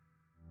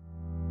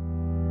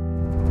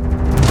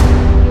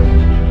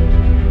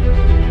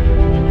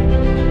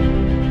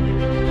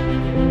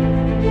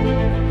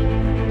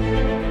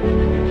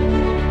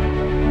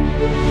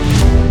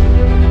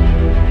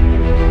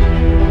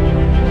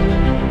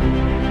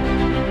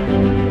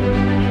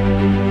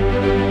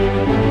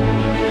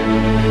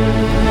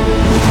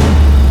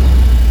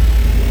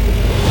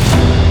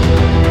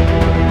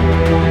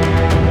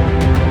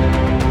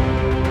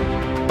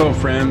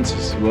friends.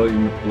 This is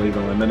William with Believe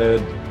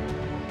Unlimited.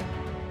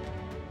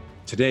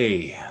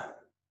 Today,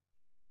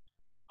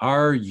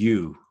 are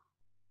you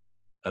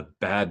a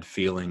bad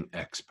feeling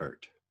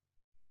expert?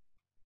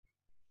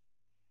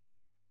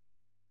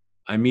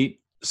 I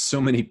meet so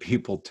many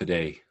people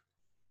today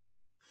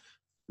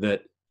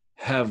that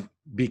have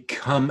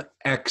become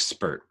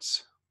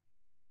experts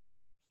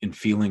in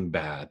feeling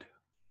bad,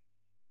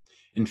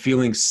 in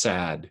feeling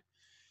sad,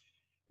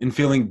 in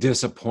feeling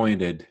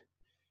disappointed,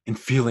 in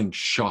feeling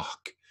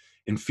shock,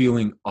 in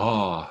feeling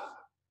awe.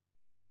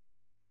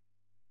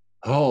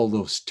 All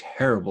those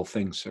terrible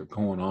things are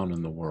going on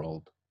in the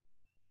world.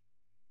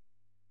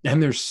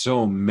 And there's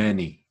so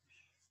many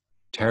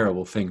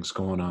terrible things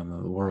going on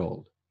in the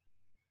world.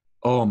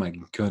 Oh my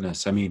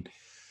goodness. I mean,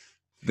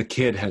 the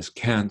kid has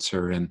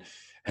cancer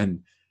and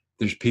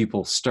there's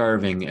people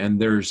starving and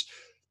there's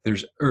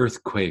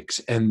earthquakes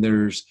and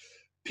there's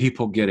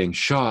people getting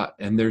shot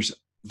and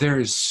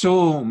there's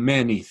so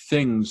many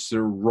things that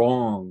are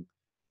wrong.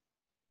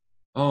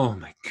 Oh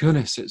my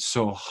goodness, it's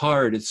so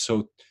hard.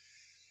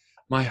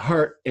 My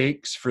heart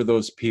aches for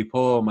those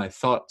people. My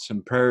thoughts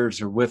and prayers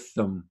are with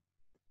them.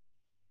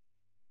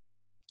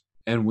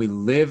 And we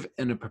live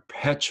in a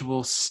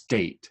perpetual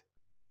state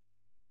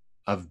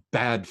of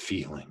bad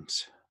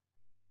feelings.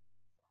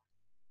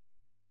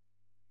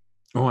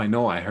 Oh, I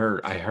know, I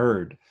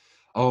heard.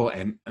 Oh,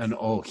 and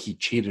oh, he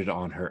cheated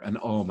on her. And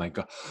oh my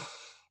God.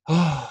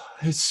 Oh,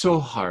 it's so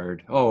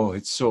hard. Oh,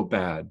 it's so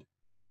bad.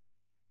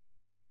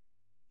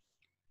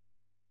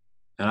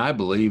 And I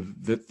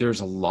believe that there's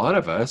a lot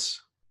of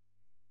us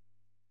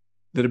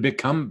that have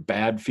become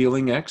bad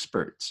feeling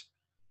experts.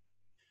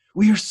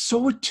 We are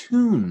so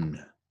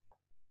attuned,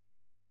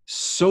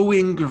 so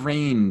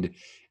ingrained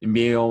in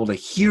being able to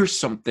hear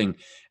something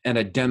and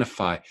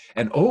identify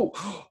and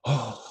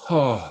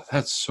oh,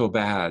 that's so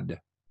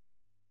bad.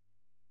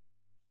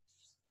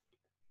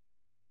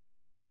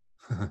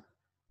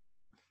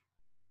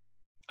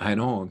 I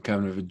know I'm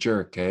kind of a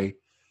jerk, eh?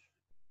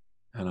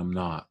 And I'm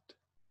not.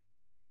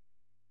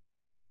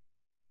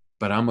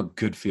 But I'm a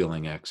good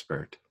feeling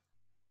expert.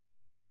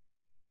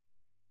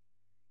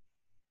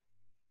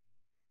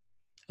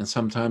 And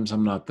sometimes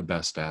I'm not the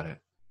best at it.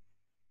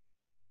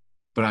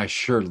 But I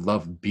sure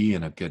love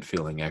being a good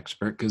feeling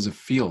expert because it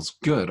feels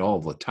good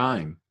all the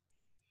time.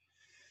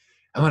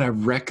 And when I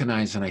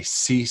recognize and I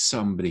see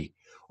somebody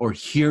or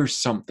hear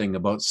something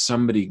about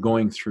somebody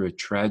going through a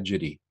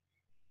tragedy,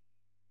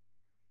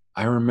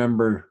 I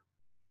remember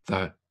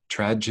the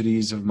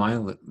tragedies of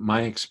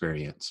my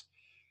experience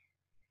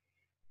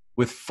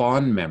with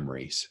fond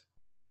memories,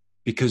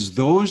 because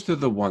those are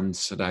the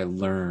ones that I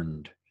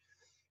learned.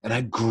 And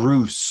I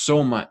grew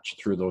so much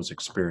through those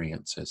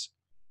experiences.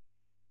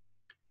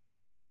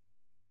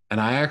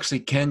 And I actually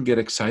can get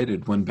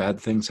excited when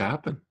bad things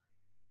happen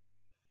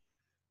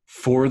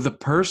for the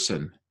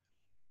person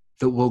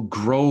that will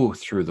grow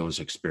through those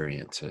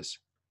experiences.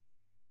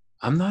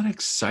 I'm not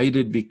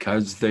excited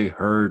because they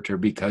hurt or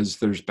because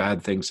there's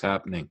bad things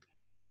happening.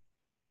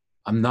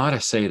 I'm not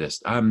a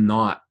sadist. I'm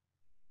not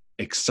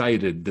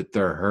excited that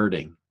they're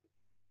hurting.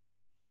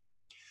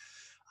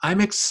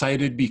 I'm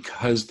excited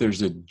because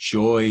there's a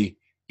joy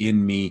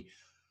in me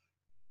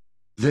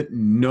that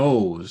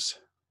knows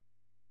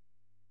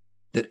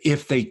that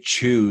if they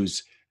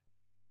choose,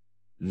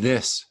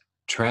 this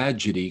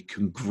tragedy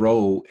can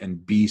grow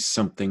and be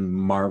something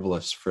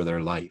marvelous for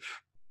their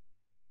life.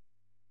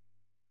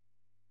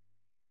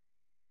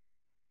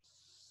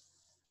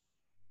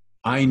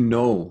 I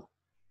know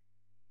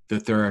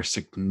that there are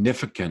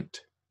significant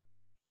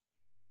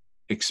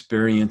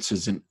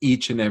experiences in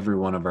each and every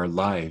one of our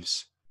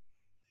lives,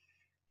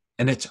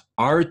 and it's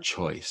our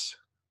choice.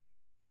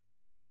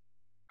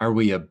 Are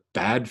we a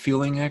bad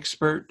feeling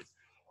expert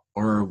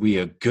or are we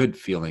a good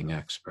feeling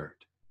expert?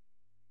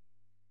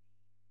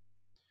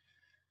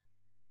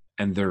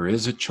 And there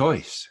is a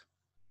choice,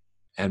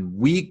 and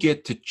we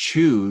get to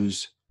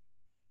choose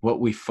what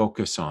we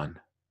focus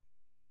on.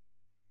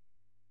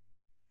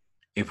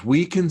 If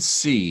we can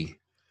see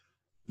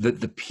that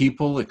the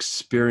people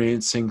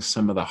experiencing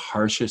some of the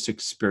harshest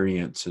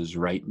experiences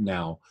right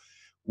now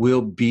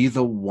will be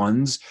the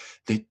ones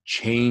that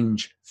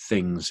change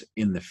things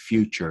in the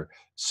future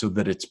so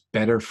that it's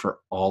better for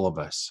all of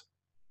us.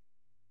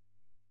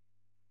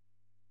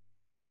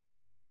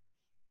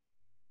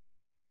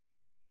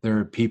 There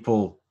are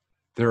people,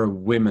 there are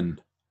women,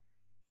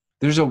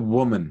 there's a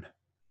woman,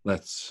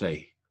 let's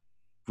say,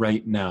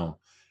 right now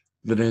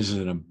that is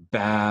in a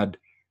bad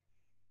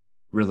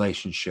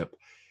relationship.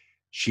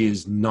 She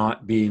is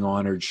not being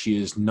honored. She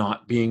is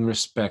not being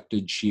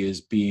respected. She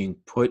is being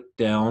put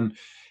down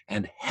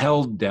and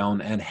held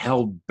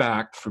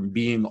back from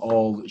being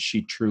all that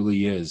she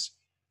truly is.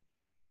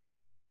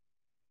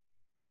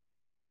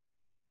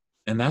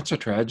 And that's a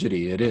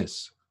tragedy. It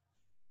is.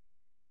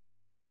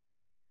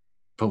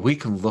 But we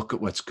can look at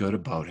what's good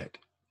about it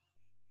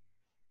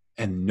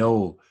and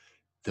know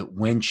that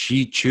when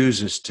she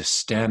chooses to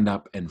stand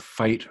up and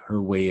fight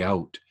her way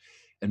out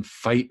and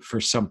fight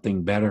for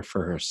something better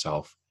for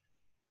herself,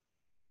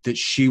 that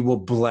she will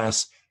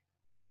bless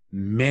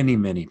many,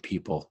 many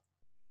people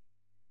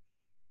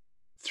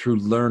through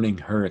learning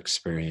her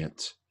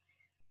experience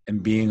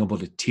and being able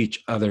to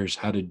teach others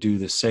how to do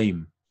the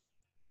same,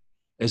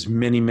 as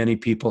many, many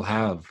people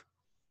have.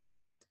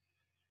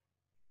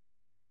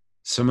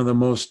 Some of the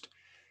most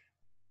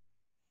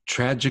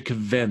tragic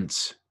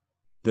events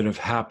that have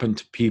happened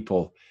to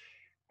people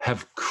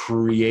have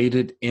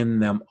created in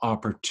them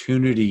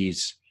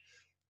opportunities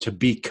to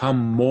become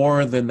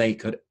more than they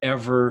could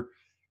ever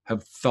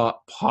have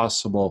thought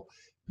possible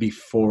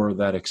before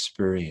that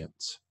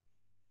experience.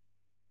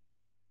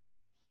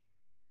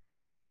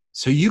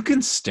 So you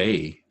can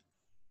stay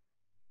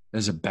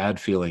as a bad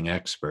feeling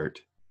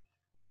expert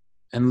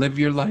and live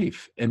your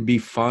life and be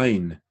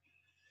fine.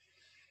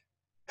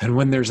 And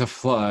when there's a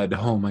flood,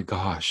 oh my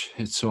gosh,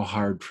 it's so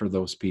hard for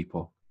those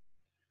people.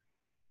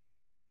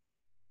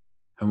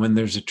 And when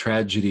there's a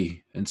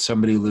tragedy and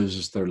somebody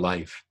loses their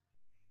life,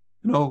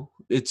 no,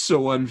 it's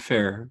so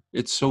unfair.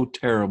 It's so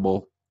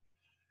terrible.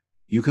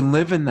 You can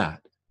live in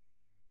that.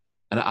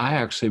 And I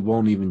actually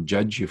won't even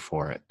judge you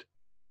for it.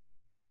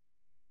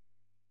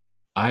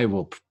 I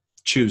will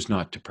choose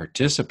not to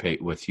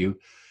participate with you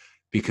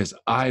because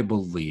I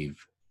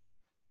believe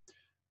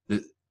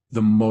that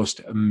the most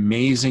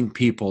amazing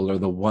people are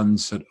the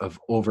ones that have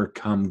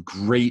overcome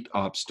great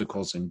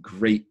obstacles and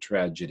great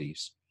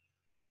tragedies.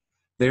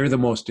 They're the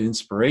most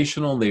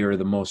inspirational. They are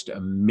the most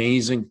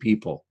amazing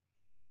people.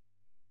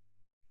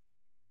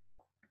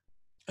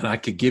 And I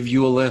could give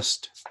you a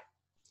list,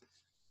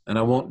 and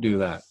I won't do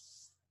that.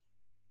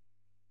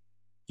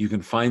 You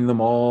can find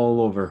them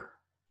all over.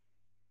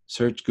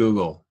 Search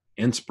Google,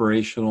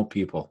 inspirational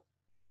people.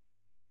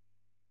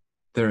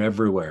 They're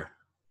everywhere.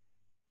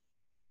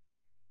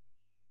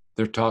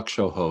 They're talk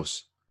show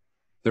hosts.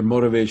 They're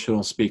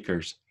motivational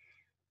speakers.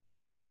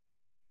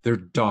 They're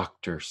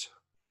doctors.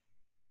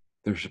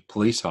 They're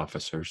police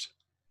officers.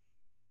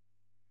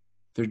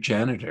 They're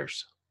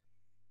janitors.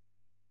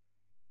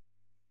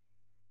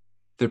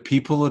 They're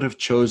people that have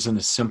chosen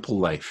a simple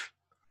life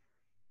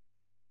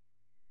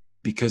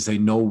because they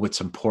know what's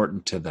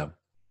important to them.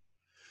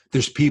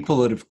 There's people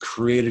that have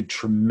created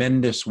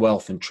tremendous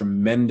wealth and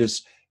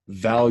tremendous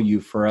value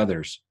for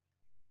others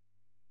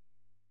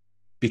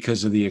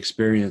because of the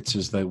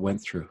experiences they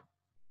went through.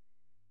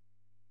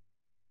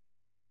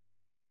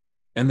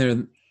 And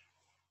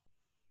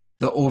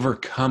the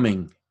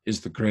overcoming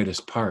is the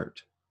greatest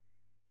part.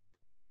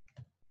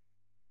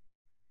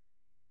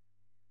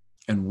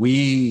 And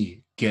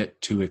we get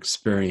to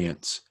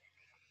experience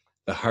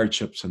the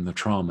hardships and the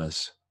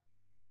traumas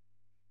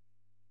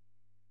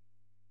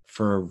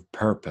for a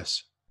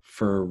purpose,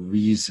 for a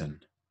reason.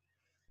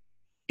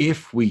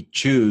 If we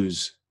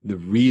choose the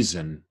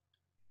reason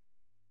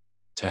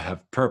to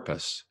have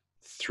purpose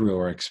through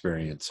our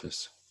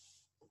experiences.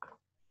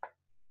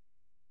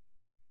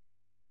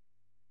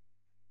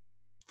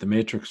 The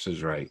Matrix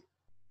is right.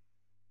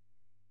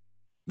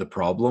 The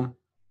problem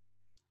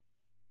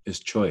is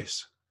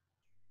choice.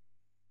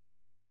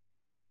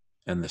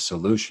 And the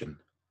solution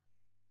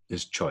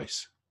is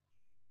choice.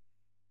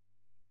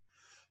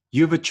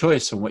 You have a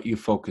choice on what you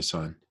focus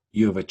on.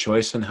 You have a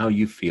choice on how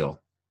you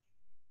feel.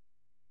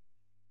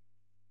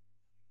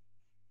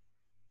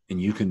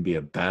 And you can be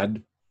a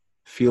bad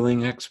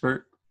feeling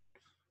expert,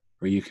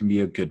 or you can be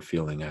a good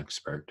feeling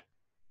expert.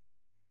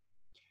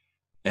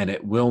 And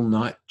it will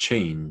not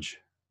change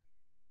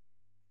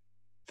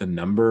the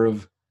number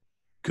of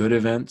good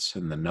events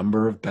and the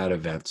number of bad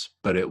events,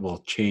 but it will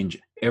change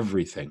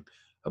everything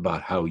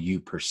about how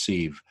you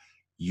perceive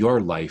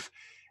your life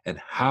and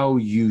how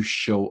you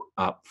show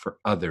up for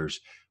others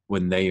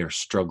when they are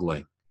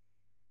struggling.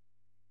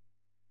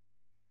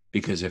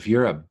 Because if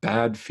you're a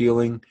bad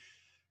feeling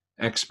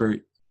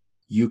expert,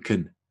 you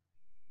can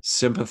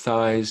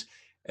sympathize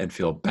and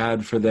feel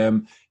bad for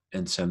them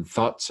and send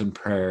thoughts and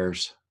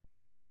prayers,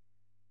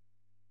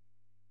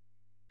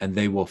 and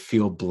they will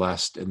feel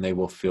blessed and they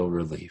will feel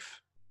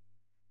relief.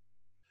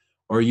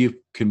 Or you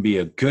can be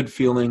a good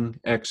feeling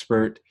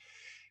expert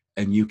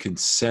and you can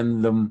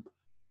send them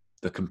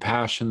the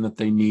compassion that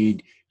they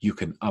need. You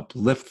can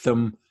uplift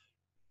them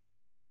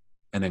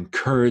and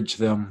encourage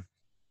them,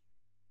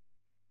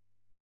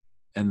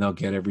 and they'll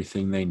get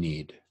everything they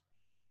need.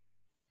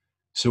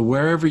 So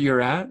wherever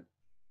you're at,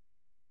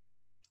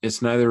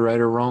 it's neither right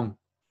or wrong.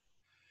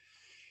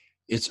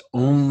 It's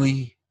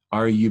only,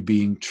 are you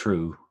being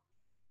true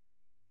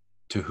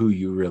to who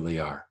you really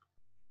are?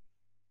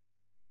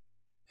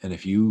 And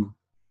if you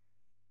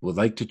would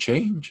like to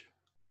change,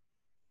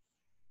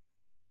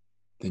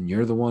 then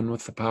you're the one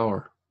with the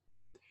power.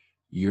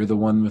 You're the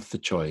one with the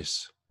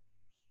choice.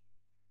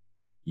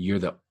 You're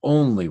the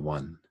only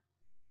one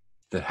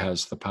that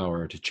has the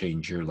power to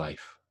change your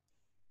life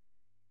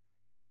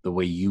the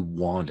way you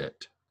want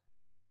it,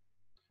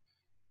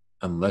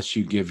 unless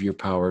you give your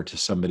power to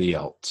somebody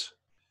else.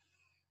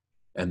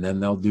 And then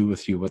they'll do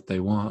with you what they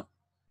want.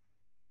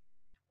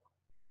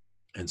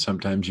 And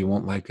sometimes you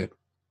won't like it.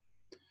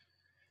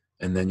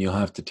 And then you'll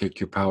have to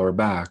take your power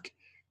back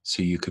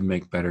so you can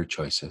make better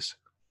choices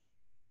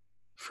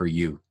for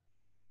you,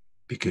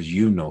 because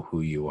you know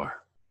who you are.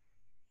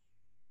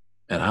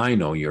 And I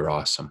know you're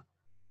awesome.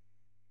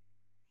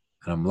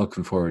 And I'm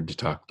looking forward to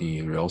talking to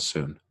you real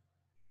soon.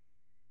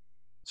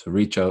 So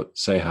reach out,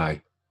 say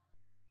hi,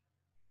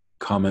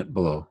 comment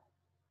below.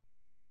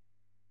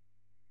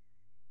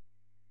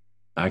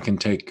 I can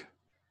take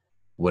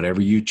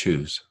whatever you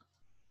choose.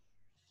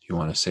 You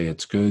want to say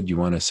it's good, you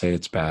want to say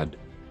it's bad.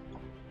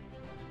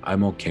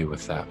 I'm okay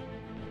with that.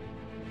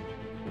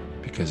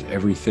 Because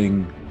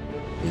everything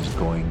is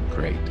going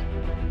great.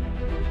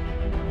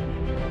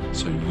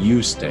 So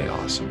you stay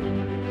awesome.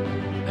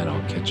 And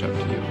I'll catch up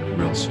to you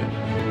real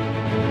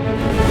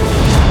soon.